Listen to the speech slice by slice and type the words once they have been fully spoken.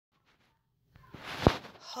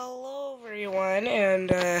Hello everyone, and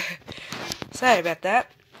sorry about that.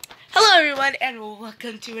 Hello everyone, and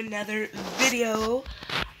welcome to another video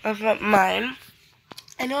of mine.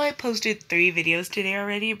 I know I posted 3 videos today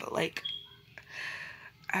already, but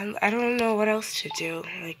I don't know what else to do.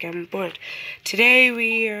 I'm bored. Today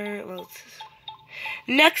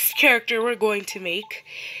next character we're going to make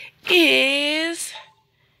is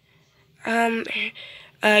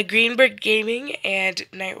Greenbird Gaming and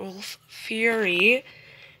Nightwolf Fury.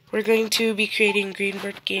 We're going to be creating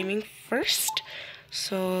Greenbird Gaming first.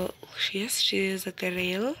 So, yes, she is a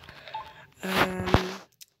girl.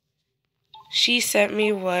 She sent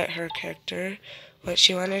me what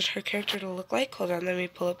she wanted her character to look like. Hold on, let me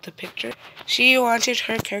pull up the picture. She wanted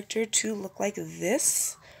her character to look like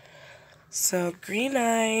this. So, green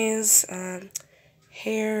eyes,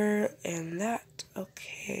 hair, and that.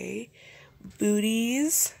 Okay.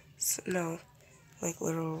 Booties. No, like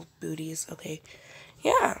little booties. Okay.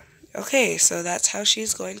 Yeah. Okay, so that's how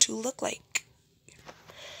she's going to look like.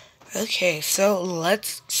 Okay, so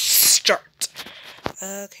let's start.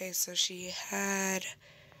 Okay, so she had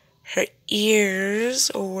her ears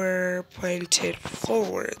were pointed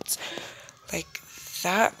forwards, like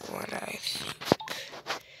that one, I think.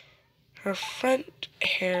 Her front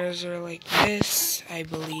hairs are like this, I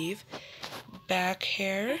believe. Back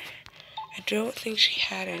hair, I don't think she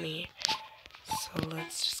had any. So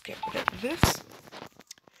let's just get rid of this.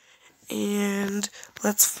 And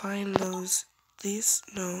let's find these,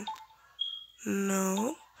 no,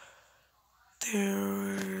 there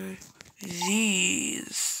were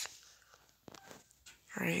these,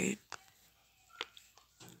 right?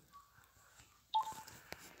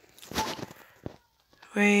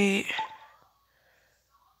 Wait,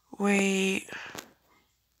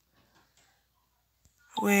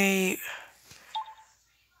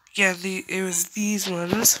 yeah, it was these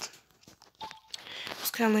ones.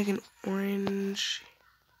 It's kind of like an orange,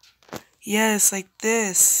 yes, like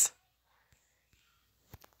this.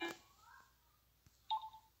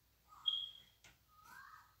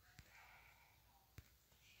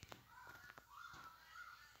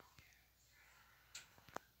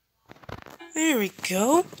 There we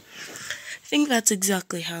go. I think that's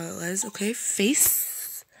exactly how it was. Okay,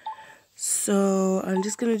 face. So I'm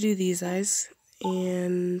just gonna do these eyes,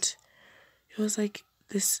 and it was like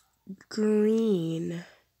this green.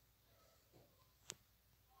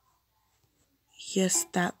 Yes,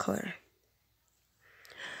 that color.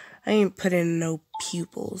 I ain't put in no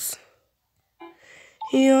pupils.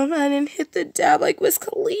 I didn't hit the dab like Wiz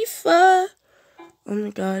Khalifa. Oh my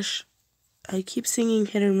gosh. I keep singing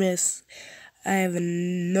hit or miss. I have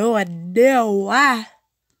no idea why.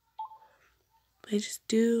 But I just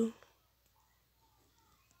do.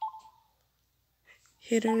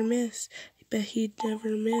 Hit or miss. I bet he'd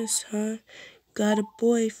never miss, huh? Got a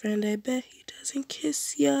boyfriend, I bet he doesn't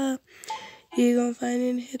kiss ya. He gon' find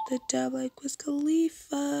and hit the dab like Wiz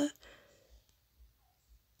Khalifa.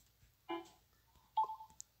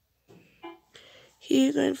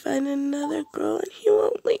 He gonna find another girl and he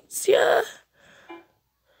won't leave ya.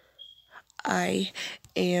 I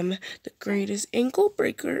am the greatest ankle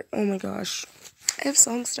breaker. Oh my gosh. I have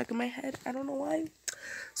songs stuck in my head. I don't know why.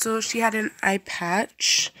 So she had an eye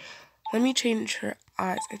patch. Let me change her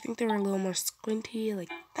eyes. I think they were a little more squinty,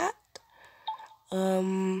 like that.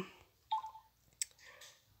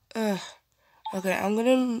 Okay,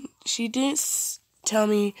 she didn't tell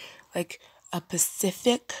me like a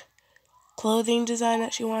specific clothing design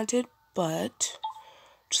that she wanted, but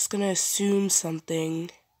I'm just gonna assume something.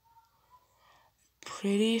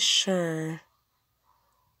 Pretty sure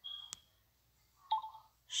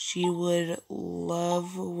she would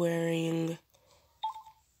love wearing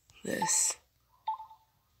this.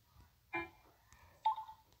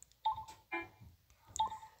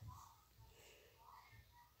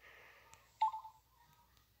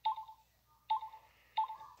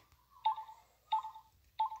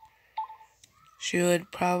 She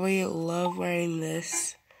would probably love wearing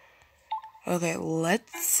this. Okay,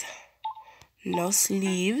 no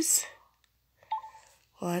sleeves.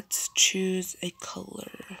 Let's choose a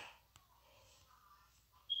color.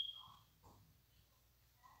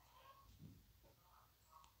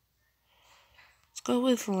 Let's go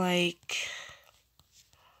with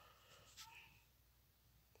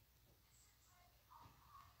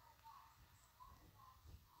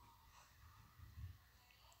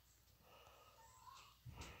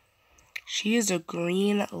she is a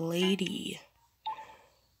green lady.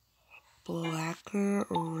 Blacker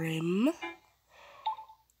rim.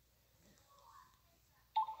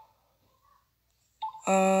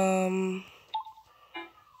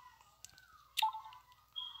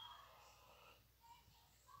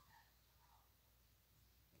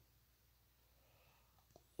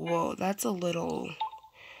 Whoa, that's a little...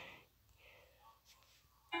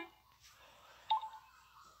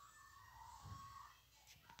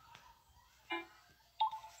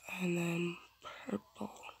 And then purple.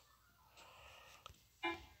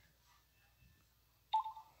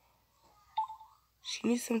 She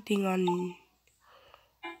needs something on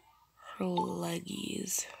her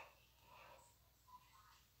leggies.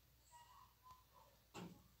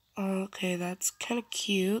 Okay, that's kind of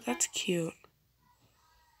cute. That's cute.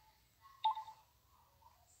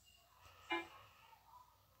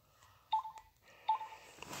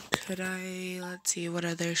 Could I, let's see, what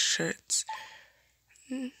other shirts?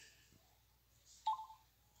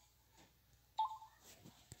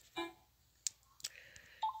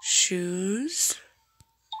 Shoes.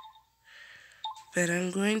 But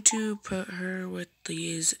I'm going to put her with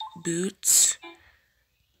these boots.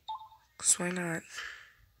 'Cause why not?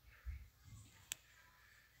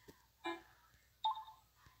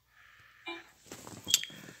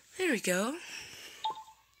 There we go.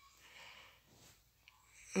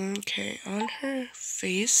 Okay, on her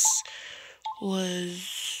face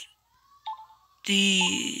was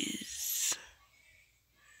these.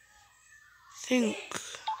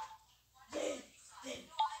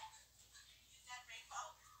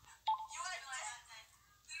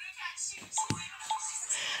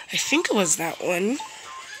 I think it was that one.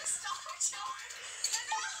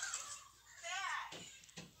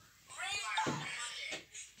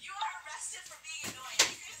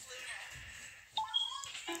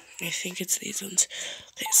 I think it's these ones.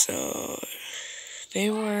 Okay, so they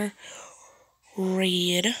were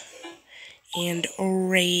red and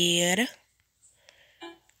red.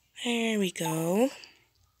 There we go.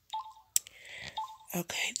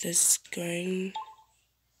 Okay, this is going...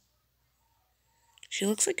 She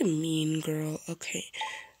looks like a mean girl. Okay,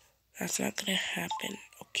 that's not gonna happen.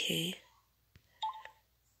 Okay.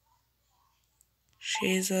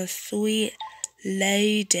 She's a sweet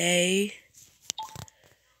lady.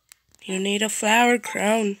 You need a flower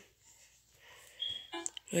crown,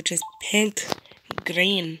 which is pink,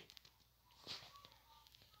 green.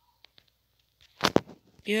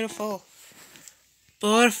 Beautiful.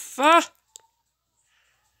 Porfa.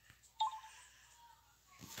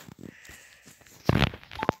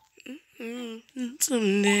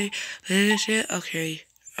 Someday, okay.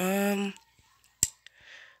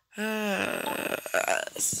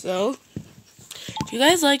 So, do you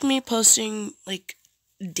guys like me posting, like,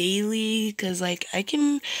 daily? Because, like, I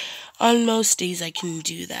can, on most days, I can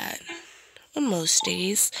do that. On most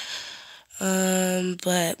days.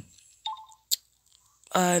 But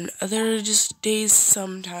on other just days,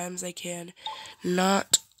 sometimes I can.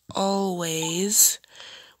 Not always.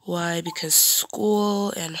 Why? Because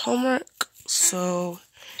school and homework. So,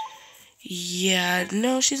 yeah.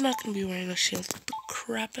 No, she's not going to be wearing a shield. What the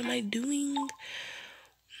crap am I doing?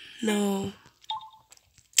 No.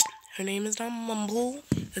 Her name is not Mumble.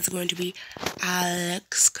 It's going to be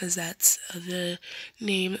Alex, because that's the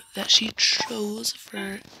name that she chose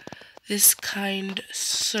for this kind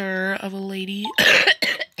sir of a lady.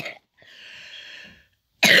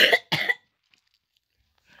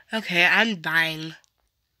 Okay, I'm dying.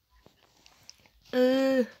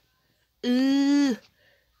 Okay,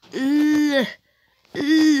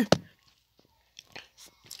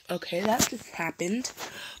 that just happened.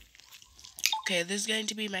 Okay, this is going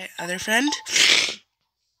to be my other friend.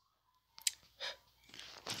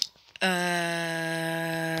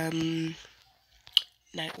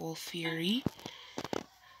 Nightwolf Fury.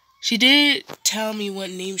 She did tell me what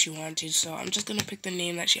name she wanted, so I'm just gonna pick the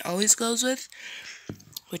name that she always goes with,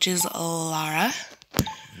 which is Lara.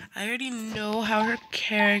 I already know how her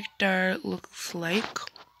character looks like,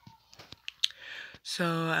 so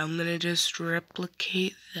I'm gonna just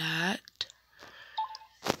replicate that.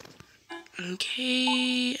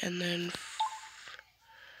 Okay, and then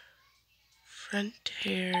front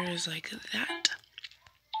hair is like that.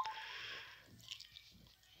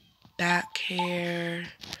 Back hair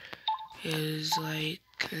is like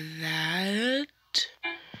that.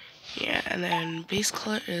 Yeah, and then base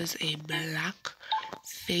color is a black.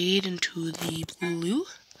 Fade into the blue.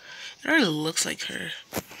 It already looks like her.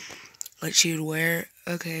 What she would wear.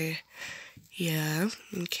 Okay. Yeah.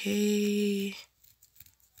 Okay.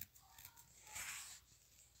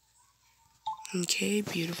 Okay,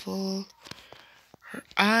 beautiful. Her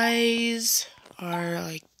eyes are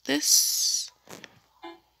like this.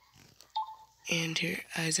 And her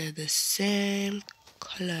eyes are the same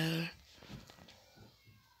color.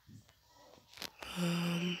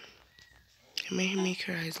 I may make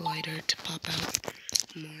her eyes lighter to pop out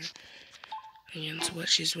more against what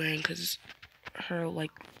she's wearing, because her,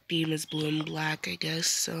 like, theme is blue and black, I guess,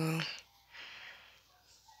 so.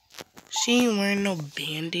 She ain't wearing no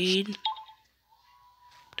band-aid.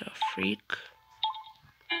 The freak.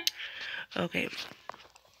 Okay.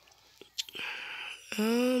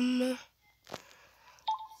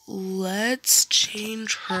 Let's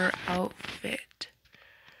change her outfit.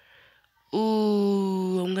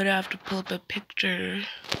 Ooh, I'm gonna have to pull up a picture.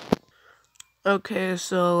 Okay,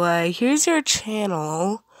 so here's your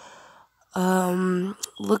channel.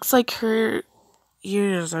 Looks like her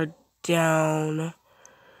ears are down.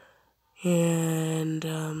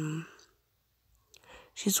 And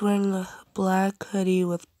she's wearing a black hoodie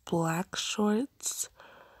with black shorts.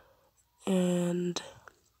 And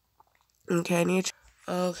okay,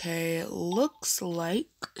 okay, looks like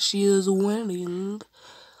she is wearing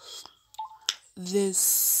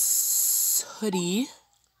this hoodie.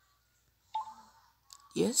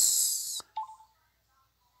 Yes.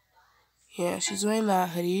 Yeah, she's wearing that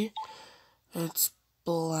hoodie. And it's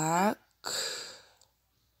black.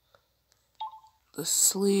 The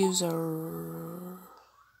sleeves are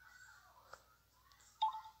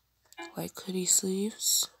like hoodie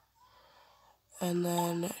sleeves. And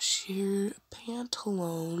then sheer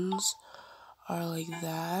pantaloons are like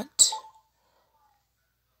that.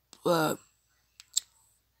 But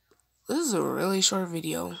this is a really short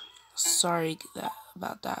video. Sorry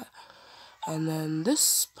about that. And then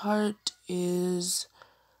this part is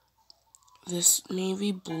this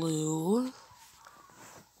navy blue.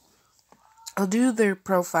 I'll do their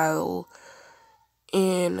profile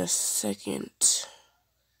in a second.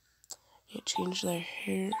 Change their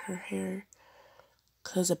hair, her hair.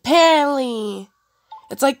 Because apparently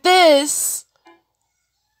it's like this.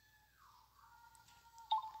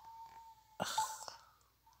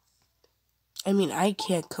 I mean, I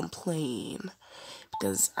can't complain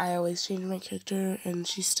because I always change my character and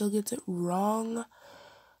she still gets it wrong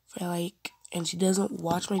and she doesn't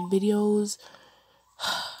watch my videos.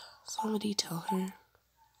 Somebody tell her.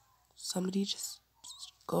 Somebody just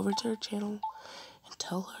go over to her channel and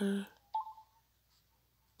tell her.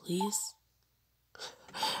 Please.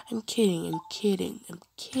 I'm kidding,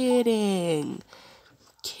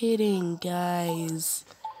 guys.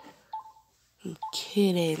 I'm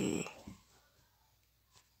kidding.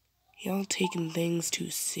 Y'all taking things too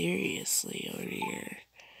seriously over here.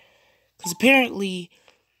 Because apparently,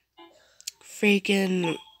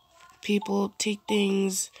 freaking people take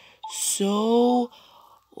things so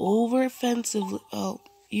over offensively. Oh,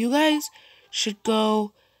 you guys should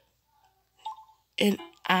go and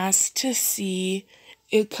ask to see.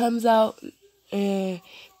 It comes out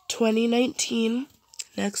 2019,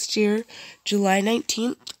 next year, July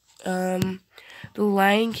 19th. The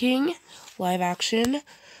Lion King live action.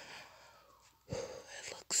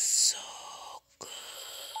 It looks so good.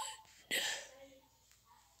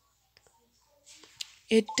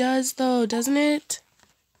 It does though, doesn't it?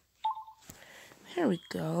 There we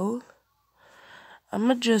go. I'm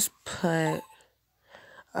gonna just put,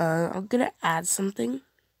 I'm gonna add something.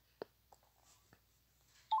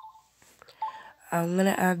 I'm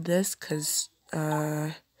gonna add this because,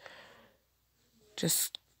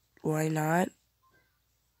 just why not?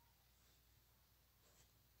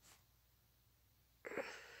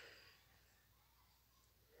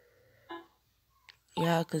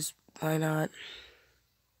 Yeah, because why not?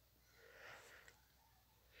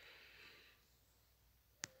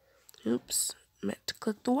 Oops, meant to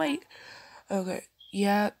click the white. Okay,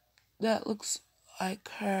 yeah, that looks like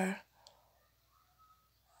her.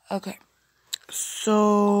 Okay,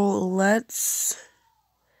 so let's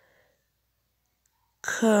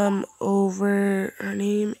come over. Her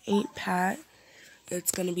name ain't Pat.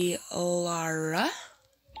 It's gonna be Lara.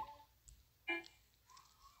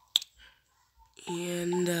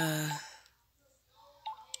 And,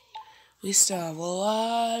 we still have a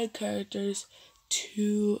lot of characters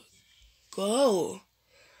to go.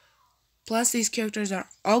 Plus, these characters are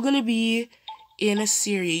all going to be in a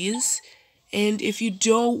series. And if you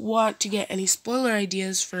don't want to get any spoiler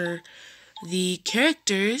ideas for the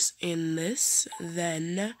characters in this,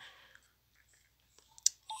 then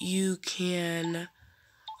you can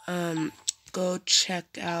go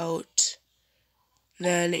check out.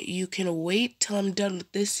 Then you can wait till I'm done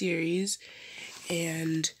with this series.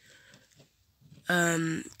 And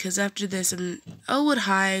because after this, Elwood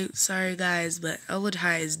High, sorry guys, but Elwood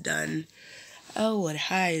High is done. Elwood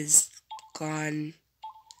High is gone.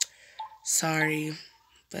 Sorry,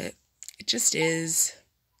 but it just is.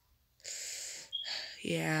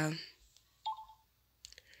 Yeah.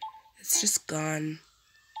 It's just gone.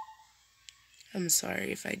 I'm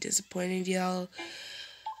sorry if I disappointed y'all,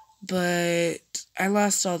 but I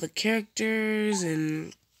lost all the characters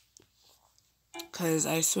and because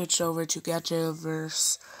I switched over to Gacha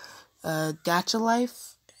versus Gacha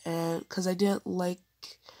Life, and because I didn't like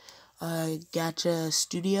Gacha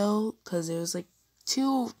Studio because it was like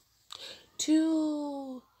too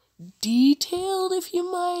detailed, if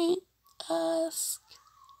you might ask.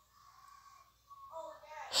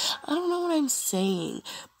 I don't know what I'm saying,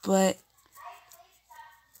 but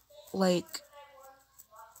like,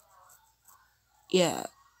 yeah.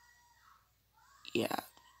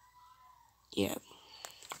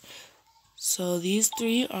 So these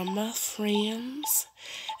three are my friends,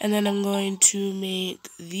 and then I'm going to make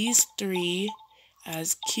these three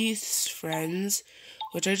as Keith's friends,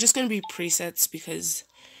 which are just going to be presets because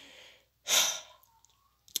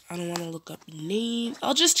I don't want to look up names.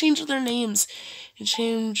 I'll just change their names and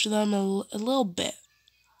change them a little bit.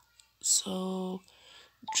 So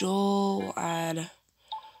Joel will add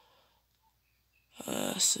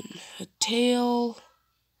a tail.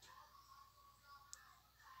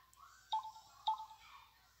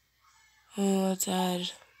 Let's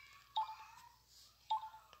add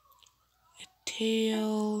a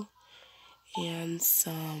tail and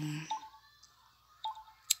some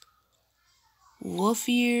wolf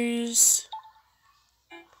ears.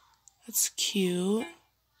 That's cute.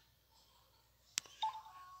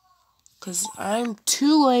 Because I'm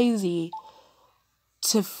too lazy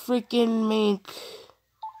to freaking make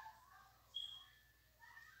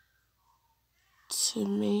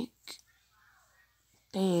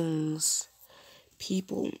things.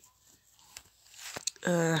 People.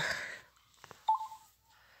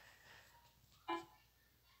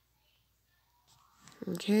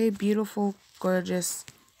 Okay, beautiful, gorgeous,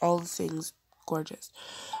 all the things gorgeous.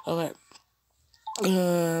 Okay.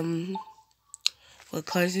 What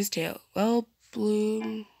color's his tail? Well,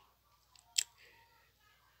 blue.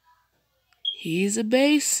 He's a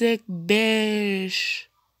basic bish.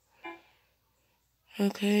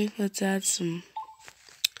 Okay, let's add some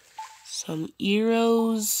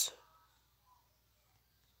eros.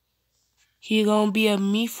 He gonna be a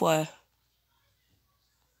Mifwa.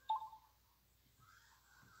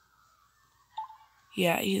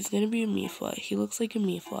 Yeah, he's gonna be a Mifwa. He looks like a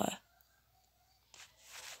Mifwa.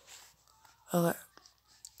 Okay.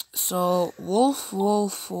 So, wolf.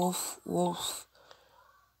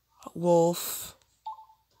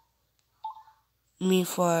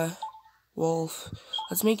 Mifwa. Wolf.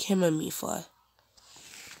 Let's make him a Mifwa.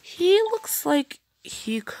 He looks like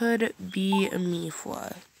he could be a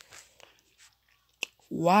Mifwa.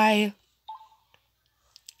 Why?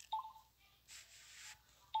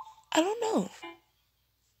 I don't know.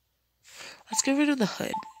 Let's get rid of the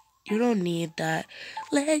hood. You don't need that.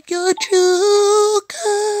 Let your true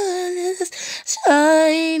colors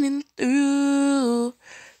shining through.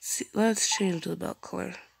 See, let's change the belt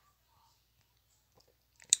color.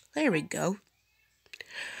 There we go.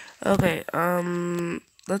 Okay,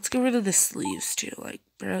 let's get rid of the sleeves too. Like,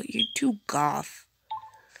 bro, you're too goth.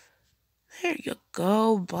 There you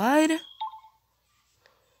go, bud.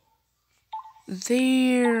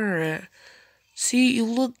 There. See, you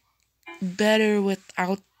look better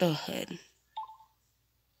without the hood.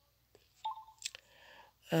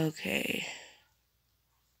 Okay.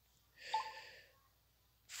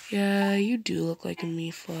 Yeah, you do look like a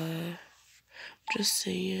Mifwa. Just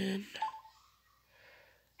saying.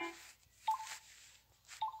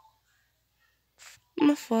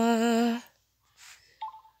 Mifwa.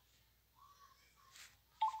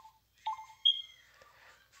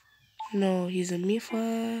 No, he's a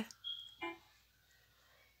Mifwa.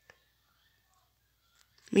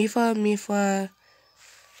 Mifwa.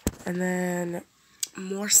 And then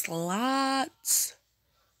more slots.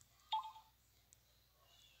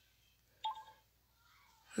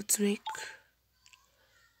 Let's make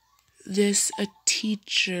this a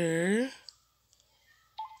teacher.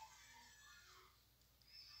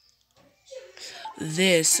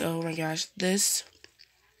 This, oh my gosh, this.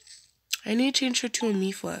 I need to change her to a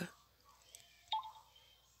Mifwa.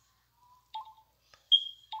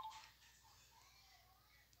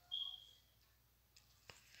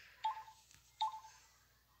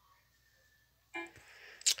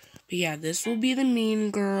 But yeah, this will be the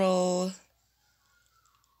mean girl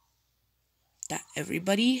that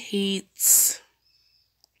everybody hates.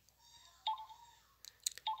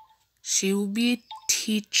 She will be a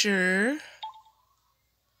teacher.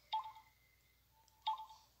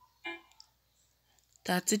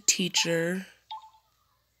 That's a teacher.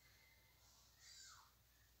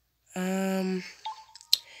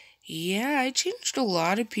 Yeah, I changed a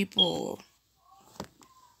lot of people.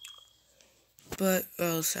 But,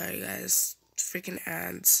 oh, sorry guys. Freaking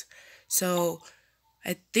ads. So,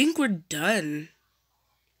 I think we're done.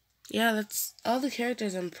 yeah, that's all the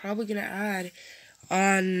characters I'm probably gonna add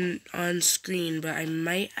on screen, but I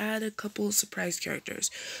might add a couple surprise characters.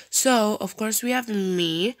 So, of course, we have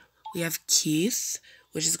me, we have Keith,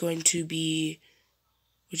 which is going to be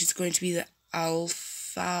the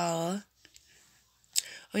alpha.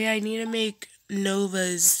 Oh yeah, I need to make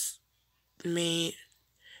Nova's mate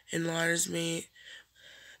and Lara's mate.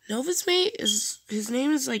 Nova's mate is, his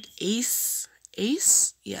name is like Ace.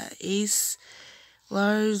 Ace? Yeah, Ace.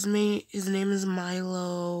 Lara's mate, his name is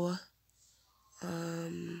Milo.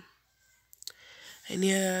 I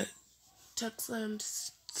need to text them to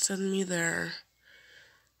send me their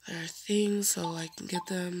things so I can get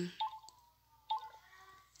them.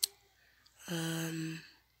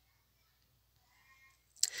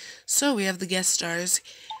 So we have the guest stars.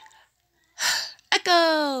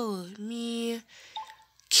 Echo! Me,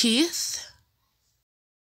 Keith,